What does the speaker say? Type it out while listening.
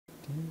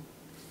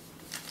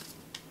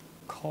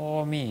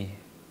Call me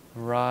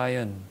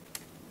Ryan.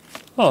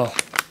 Oh,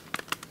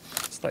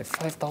 it's like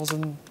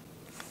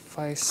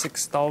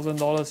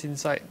 $6,000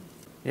 inside.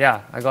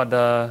 Yeah, I got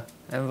the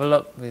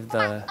envelope with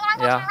the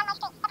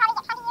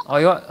Oh,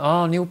 you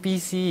got new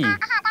PC,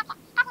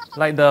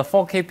 like the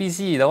 4K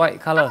PC, the white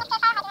color.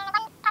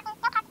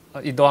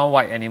 You don't want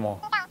white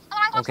anymore.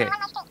 Okay.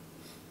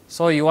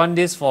 So you want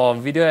this for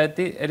video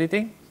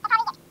editing?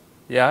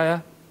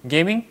 Yeah.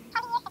 Gaming?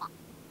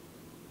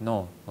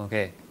 No.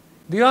 Okay.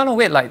 Do you want to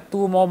wait like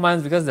 2 more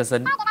months because there's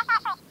a...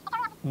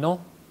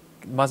 No?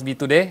 Must be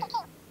today?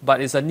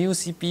 But it's a new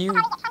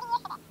CPU?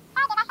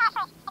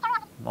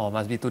 Oh,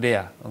 must be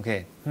today.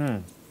 Okay.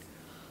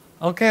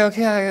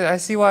 Okay, I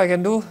see what I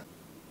can do.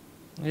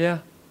 Yeah.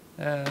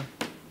 I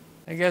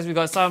guess we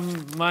got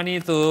some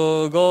money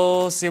to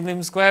go Sim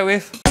Lim Square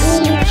with.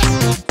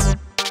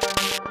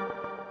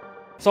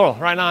 So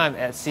right now I'm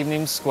at Sim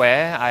Lim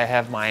Square. I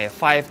have my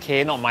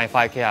 5K, not my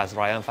 5K, it's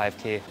Ryan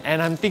 5K.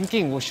 And I'm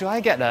thinking, should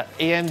I get the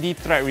AMD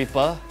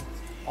Threadripper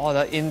or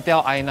the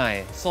Intel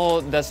i9?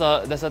 So there's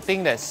a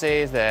thing that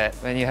says that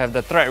when you have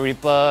the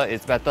Threadripper,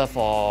 it's better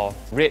for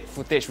RAID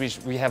footage, which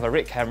we have a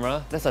RAID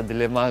camera. That's a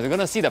dilemma. We're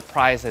gonna see the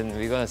price and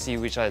we're gonna see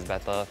which one is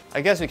better.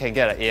 I guess we can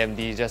get an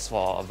AMD just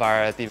for a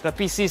variety. The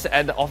PCs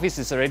at the office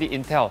is already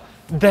Intel.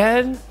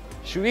 Then,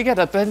 should we get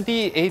a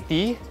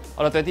 2080?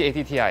 Or the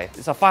 2080 Ti.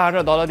 It's a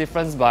 $500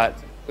 difference, but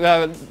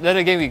then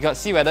again we got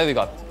see whether we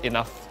got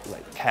enough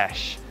like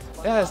cash.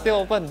 Yeah, it's still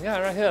open. Yeah,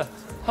 right here.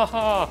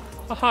 Haha.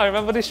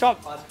 Remember this shop?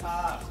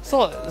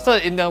 So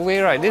in a way,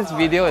 right, this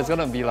video is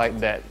gonna be like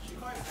that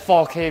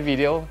 4K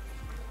video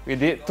we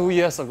did 2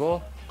 years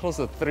ago, close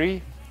to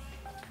 3.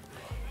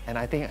 And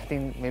I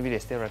think maybe they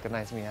still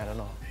recognize me. I don't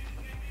know.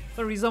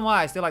 The reason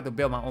why I still like to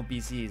build my own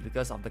PC is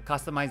because of the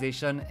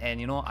customization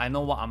and I know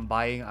what I'm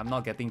buying, I'm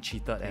not getting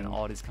cheated and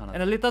all this kind of.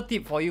 And a little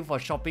tip for you for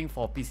shopping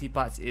for PC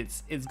parts,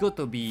 it's good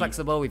to be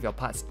flexible with your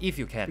parts if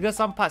you can. Because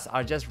some parts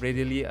are just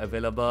readily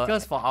available.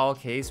 Because for our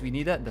case, we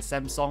needed the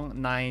Samsung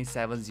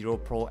 970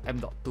 Pro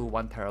M.2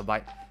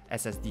 1TB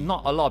SSD.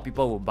 Not a lot of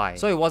people would buy.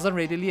 So it wasn't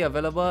readily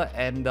available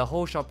and the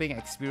whole shopping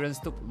experience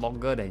took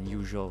longer than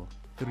usual.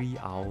 3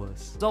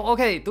 hours. So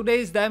okay,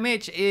 today's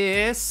damage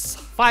is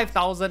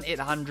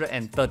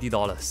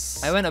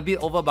 $5,830. I went a bit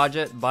over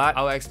budget, but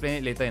I will explain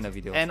it later in the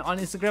video. And on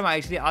Instagram, I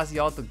actually asked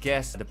y'all to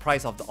guess the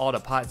price of all the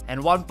parts,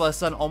 and one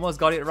person almost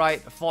got it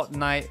right.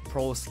 Fortnite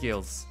Pro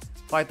Skills,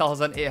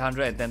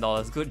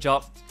 $5,810. Good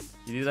job.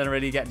 You didn't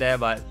really get there,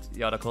 but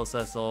you're the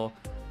closest, so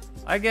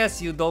I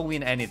guess you don't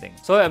win anything.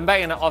 So I'm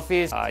back in the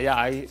office.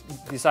 I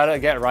decided to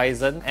get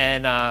Ryzen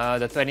and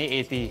the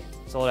 2080.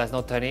 So there's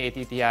no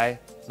 2080 Ti,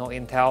 no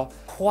Intel.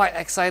 Quite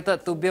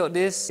excited to build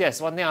this.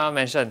 Yes, one thing I want to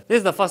mention. This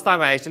is the first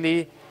time I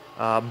actually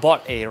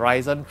bought a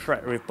Ryzen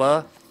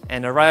Threadripper.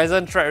 And the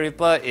Ryzen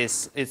Threadripper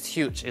it's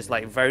huge. It's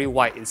like very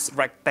wide. It's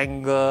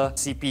rectangle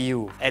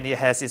CPU. And it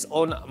has its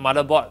own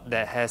motherboard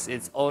that has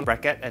its own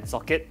bracket and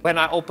socket. When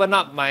I open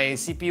up my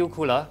CPU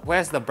cooler,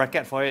 where's the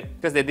bracket for it?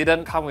 Because they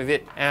didn't come with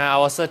it. And I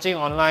was searching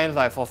online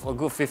like for a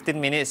good 15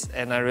 minutes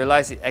and I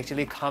realized it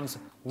actually comes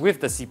with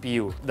the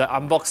CPU. The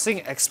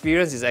unboxing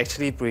experience is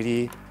actually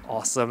pretty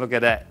awesome. Look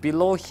at that.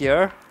 Below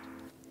here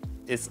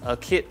is a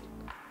kit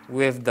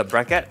with the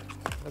bracket.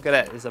 Look at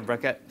that, it's a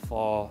bracket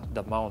for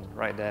the mount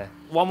right there.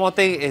 One more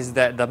thing is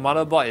that the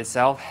motherboard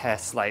itself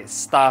has like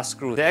star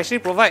screws. They actually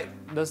provide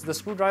the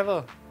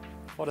screwdriver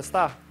for the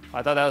star.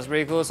 I thought that was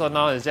pretty cool, so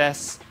now it's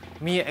just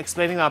me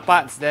explaining my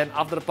parts. Then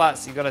after the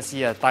parts, you're gonna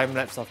see a time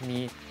lapse of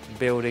me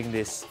building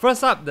this.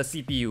 First up, the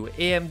CPU.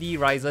 AMD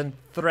Ryzen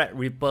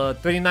Threadripper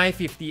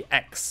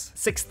 2950X.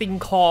 16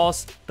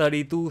 cores,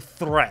 32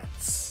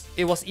 threads.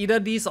 It was either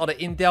this or the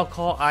Intel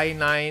Core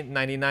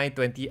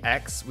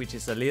i9-9920X, which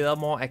is a little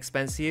more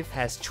expensive,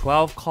 has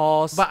 12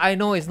 cores. But I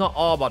know it's not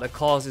all about the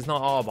cores, it's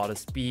not all about the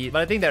speed.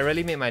 But I think that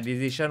really made my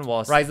decision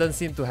was Ryzen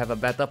seemed to have a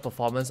better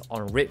performance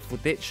on RAID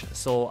footage,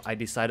 so I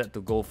decided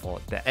to go for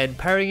that. And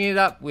pairing it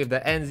up with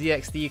the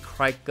NZXT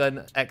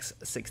Kraken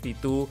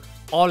X62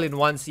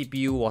 all-in-one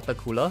CPU water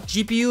cooler.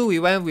 GPU, we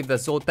went with the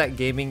Zotac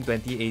Gaming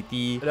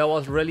 2080. There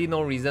was really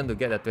no reason to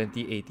get the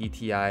 2080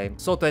 Ti,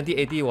 so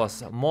 2080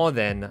 was more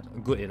than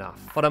good enough.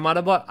 For the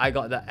motherboard, I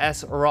got the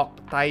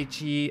ASRock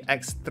Taichi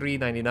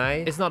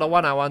X399. It's not the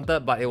one I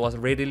wanted, but it was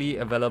readily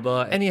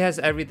available and it has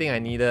everything I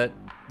needed.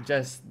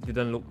 Just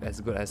didn't look as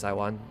good as I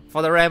want.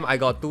 For the RAM, I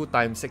got 2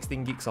 ×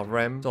 16 gigs of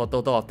RAM, so a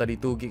total of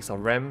 32 gigs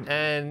of RAM.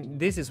 And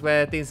this is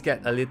where things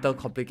get a little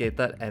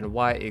complicated and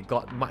why it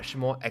got much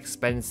more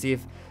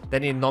expensive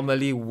than it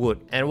normally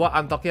would. And what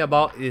I'm talking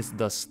about is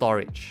the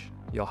storage.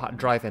 Your hard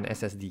drive and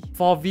SSD.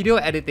 For video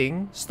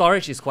editing,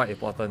 storage is quite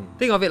important.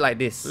 Think of it like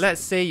this. Let's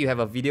say you have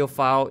a video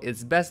file,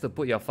 it's best to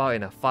put your file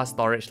in a fast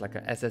storage like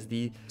a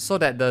SSD so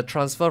that the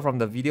transfer from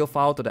the video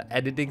file to the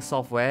editing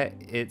software,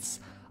 it's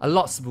a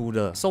lot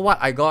smoother. So what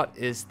I got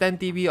is 10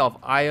 TB of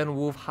Iron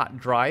Wolf hard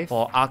drive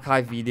for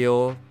archive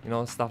video,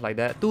 stuff like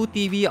that. 2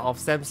 TB of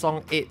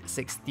Samsung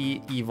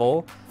 860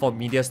 EVO for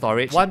media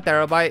storage. 1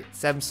 TB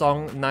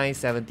Samsung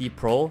 970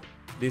 Pro.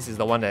 This is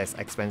the one that is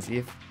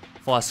expensive.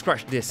 for a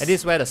scratch disk. And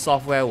this is where the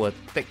software will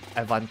take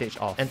advantage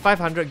of. And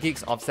 500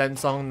 gigs of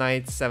Samsung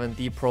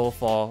 970 Pro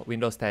for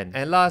Windows 10.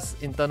 And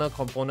last internal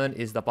component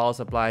is the power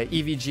supply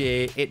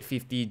EVGA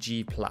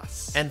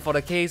 850G+. And for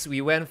the case,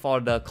 we went for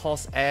the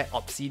Corsair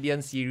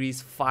Obsidian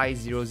Series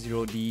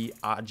 500D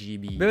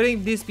RGB.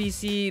 Building this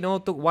PC,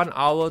 took 1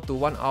 hour to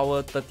 1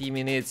 hour 30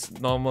 minutes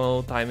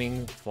normal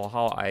timing for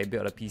how I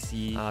built a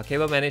PC.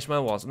 Cable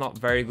management was not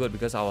very good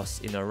because I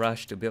was in a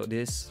rush to build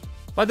this.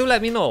 But do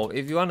let me know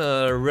if you want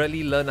to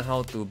really learn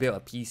how to build a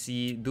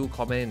PC. Do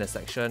comment in the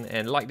section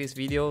and like this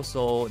video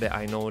so that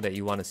I know that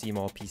you want to see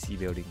more PC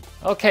building.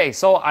 Okay,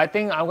 so I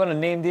think I'm going to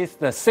name this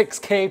the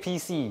 6K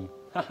PC.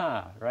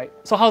 Haha, right?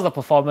 So how's the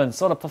performance?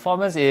 So the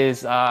performance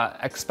is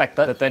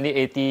expected. The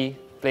 2080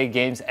 play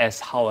games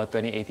as how a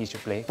 2080 should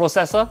play.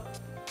 Processor?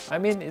 I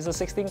mean, it's a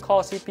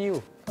 16-core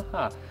CPU.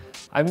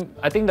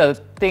 I think the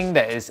thing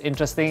that is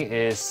interesting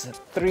is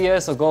 3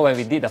 years ago when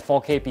we did the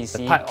 4K PC,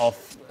 the type of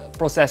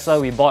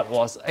processor we bought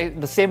was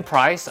the same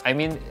price. I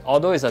mean,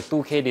 although it's a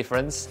 2K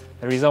difference,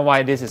 the reason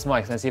why this is more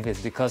expensive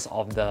is because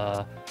of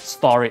the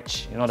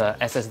storage. The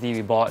SSD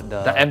we bought,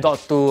 the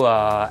M.2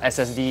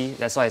 SSD,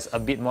 that's why it's a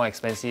bit more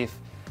expensive.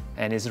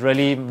 And it's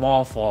really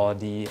more for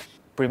the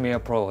Premiere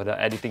Pro, the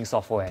editing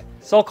software.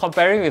 So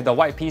comparing with the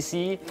white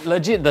PC,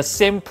 legit the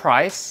same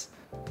price,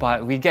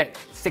 but we get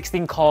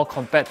 16 core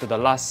compared to the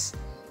last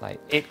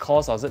 8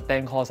 cores, or is it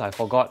 10 cores? I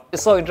forgot.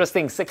 It's so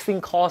interesting,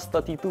 16 cores,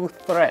 32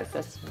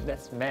 threads,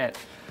 that's mad.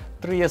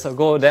 3 years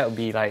ago, that would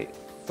be like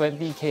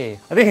 20K.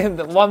 I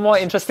think one more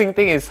interesting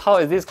thing is how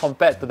is this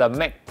compared to the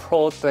Mac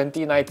Pro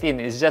 2019?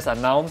 It's just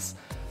announced.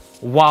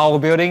 While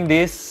building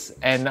this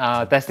and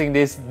testing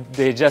this,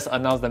 they just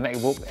announced the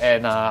MacBook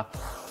and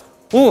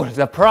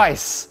the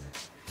price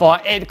for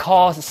 8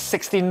 cores,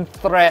 16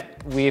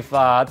 thread with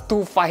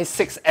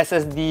 256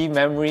 SSD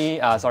memory,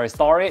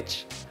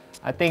 storage.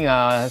 I think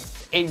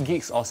 8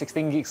 gigs or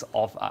 16 gigs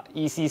of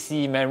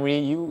ECC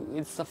memory,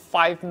 it's a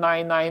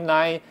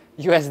 5999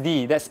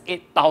 USD. That's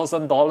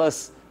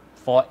 $8,000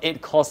 for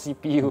 8 core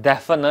CPU.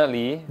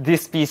 Definitely,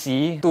 this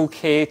PC,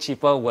 2K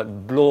cheaper,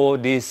 would blow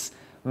this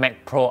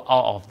Mac Pro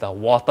out of the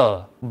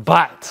water.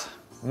 But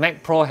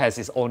Mac Pro has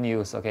its own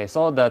use, okay?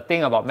 So the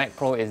thing about Mac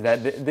Pro is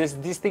that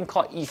this thing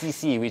called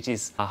ECC, which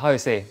is, how you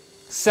say,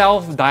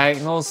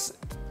 self-diagnose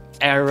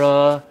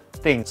error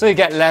thing. So you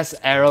get less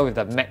error with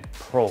the Mac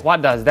Pro.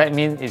 What does that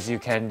mean is you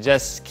can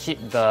just keep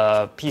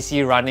the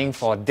PC running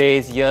for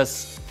days,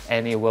 years,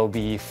 and it will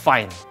be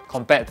fine.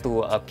 Compared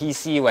to a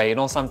PC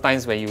where,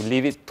 sometimes when you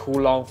leave it too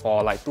long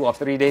for like 2 or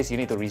 3 days, you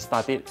need to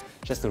restart it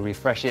just to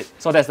refresh it.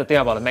 So that's the thing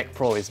about the Mac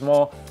Pro. It's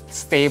more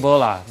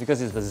stable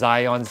because it's the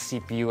Xeon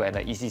CPU and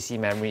the ECC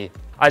memory.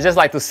 I just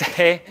like to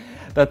say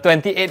the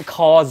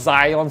 28-core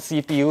Xeon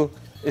CPU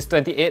is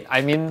 28.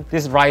 I mean,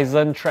 this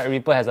Ryzen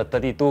Threadripper has a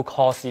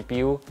 32-core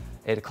CPU.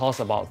 It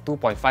costs about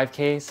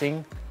 2.5K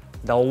Sing.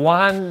 The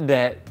one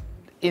that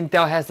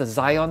Intel has, the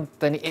Xeon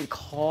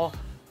 28-core,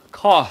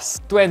 costs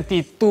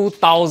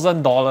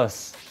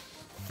 $22,000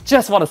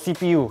 just for the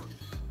CPU.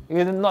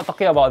 We're not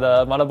talking about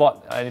the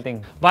motherboard or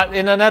anything. But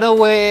in another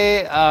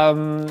way,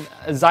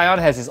 Xeon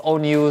has its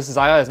own use.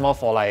 Xeon is more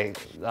for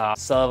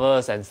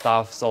servers and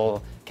stuff,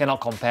 so cannot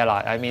compare.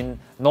 I mean,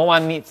 no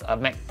one needs a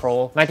Mac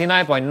Pro.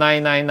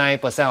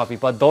 99.999% of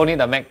people don't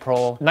need a Mac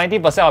Pro.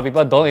 90% of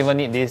people don't even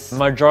need this.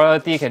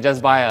 Majority can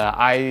just buy a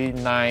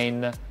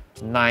i9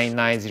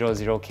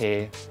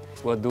 9900K.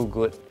 Will do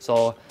good.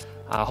 So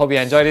I hope you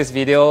enjoyed this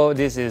video.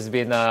 This has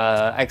been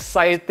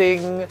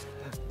exciting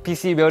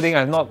PC building.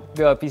 I've not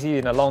built a PC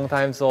in a long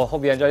time, so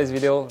hope you enjoyed this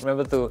video.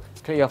 Remember to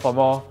click here for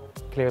more,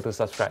 click here to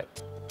subscribe.